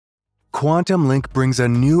QuantumLink brings a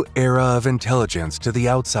new era of intelligence to the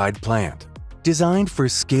outside plant. Designed for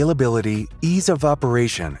scalability, ease of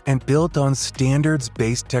operation, and built on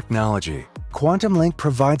standards-based technology, QuantumLink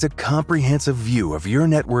provides a comprehensive view of your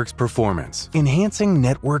network's performance, enhancing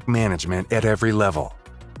network management at every level.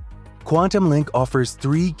 QuantumLink offers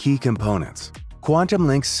three key components: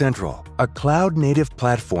 QuantumLink Central, a cloud-native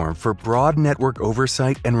platform for broad network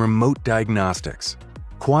oversight and remote diagnostics;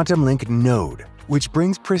 QuantumLink Node, which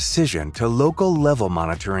brings precision to local-level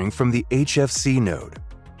monitoring from the HFC node;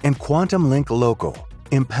 and QuantumLink Local,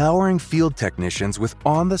 empowering field technicians with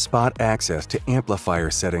on-the-spot access to amplifier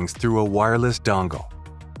settings through a wireless dongle.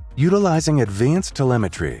 Utilizing advanced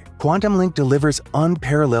telemetry, QuantumLink delivers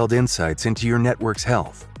unparalleled insights into your network's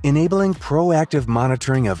health, enabling proactive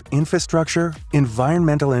monitoring of infrastructure,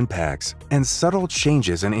 environmental impacts, and subtle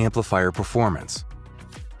changes in amplifier performance.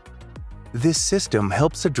 This system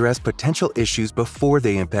helps address potential issues before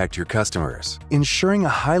they impact your customers, ensuring a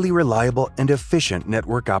highly reliable and efficient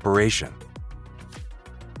network operation.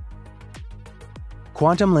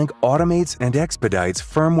 QuantumLink automates and expedites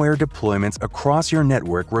firmware deployments across your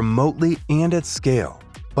network remotely and at scale.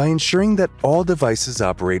 By ensuring that all devices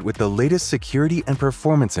operate with the latest security and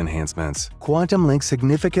performance enhancements, QuantumLink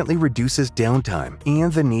significantly reduces downtime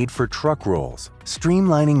and the need for truck rolls,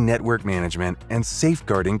 streamlining network management and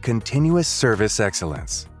safeguarding continuous service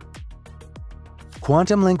excellence.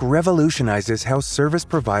 QuantumLink revolutionizes how service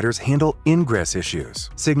providers handle ingress issues,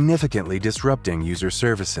 significantly disrupting user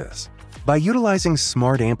services. By utilizing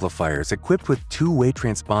smart amplifiers equipped with two-way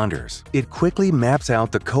transponders, it quickly maps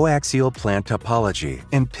out the coaxial plant topology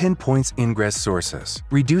and pinpoints ingress sources,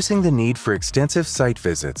 reducing the need for extensive site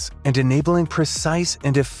visits and enabling precise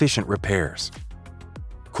and efficient repairs.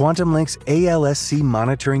 QuantumLink's ALSC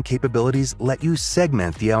monitoring capabilities let you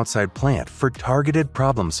segment the outside plant for targeted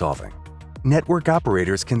problem-solving. Network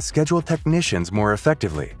operators can schedule technicians more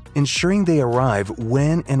effectively, ensuring they arrive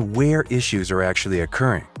when and where issues are actually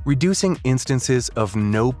occurring, reducing instances of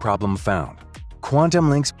no problem found.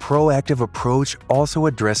 QuantumLink's proactive approach also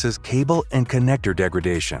addresses cable and connector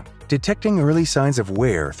degradation, detecting early signs of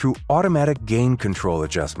wear through automatic gain control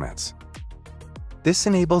adjustments. This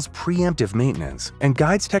enables preemptive maintenance and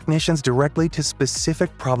guides technicians directly to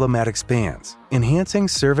specific problematic spans, enhancing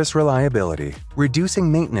service reliability,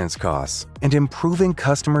 reducing maintenance costs, and improving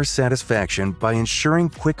customer satisfaction by ensuring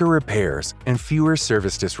quicker repairs and fewer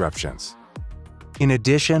service disruptions. In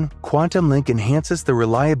addition, QuantumLink enhances the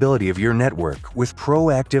reliability of your network with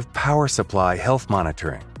proactive power supply health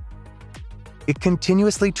monitoring. It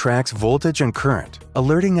continuously tracks voltage and current,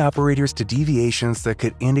 alerting operators to deviations that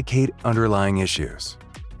could indicate underlying issues.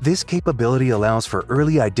 This capability allows for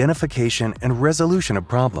early identification and resolution of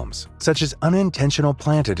problems, such as unintentional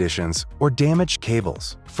plant additions or damaged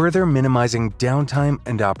cables, further minimizing downtime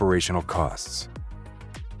and operational costs.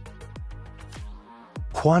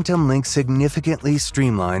 QuantumLink significantly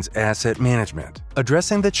streamlines asset management,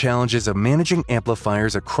 addressing the challenges of managing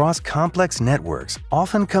amplifiers across complex networks,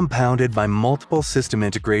 often compounded by multiple system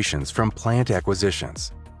integrations from plant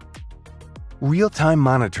acquisitions. Real-time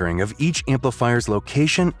monitoring of each amplifier's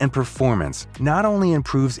location and performance not only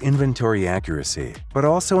improves inventory accuracy, but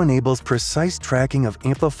also enables precise tracking of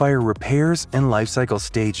amplifier repairs and lifecycle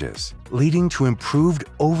stages, leading to improved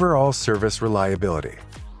overall service reliability.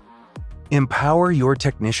 Empower your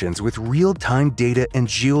technicians with real-time data and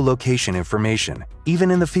geolocation information, even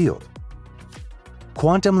in the field.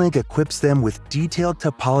 QuantumLink equips them with detailed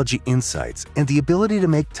topology insights and the ability to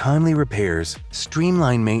make timely repairs,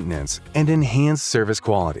 streamline maintenance, and enhance service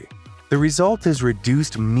quality. The result is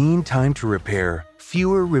reduced mean time to repair,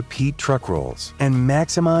 fewer repeat truck rolls, and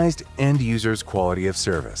maximized end users' quality of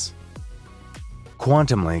service.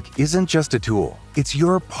 QuantumLink isn't just a tool, it's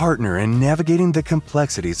your partner in navigating the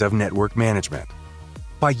complexities of network management.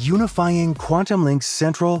 By unifying QuantumLink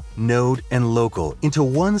Central, Node, and Local into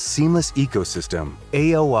one seamless ecosystem,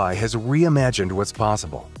 AOI has reimagined what's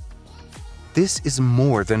possible. This is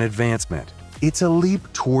more than advancement. It's a leap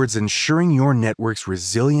towards ensuring your network's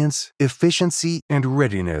resilience, efficiency, and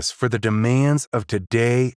readiness for the demands of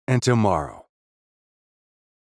today and tomorrow.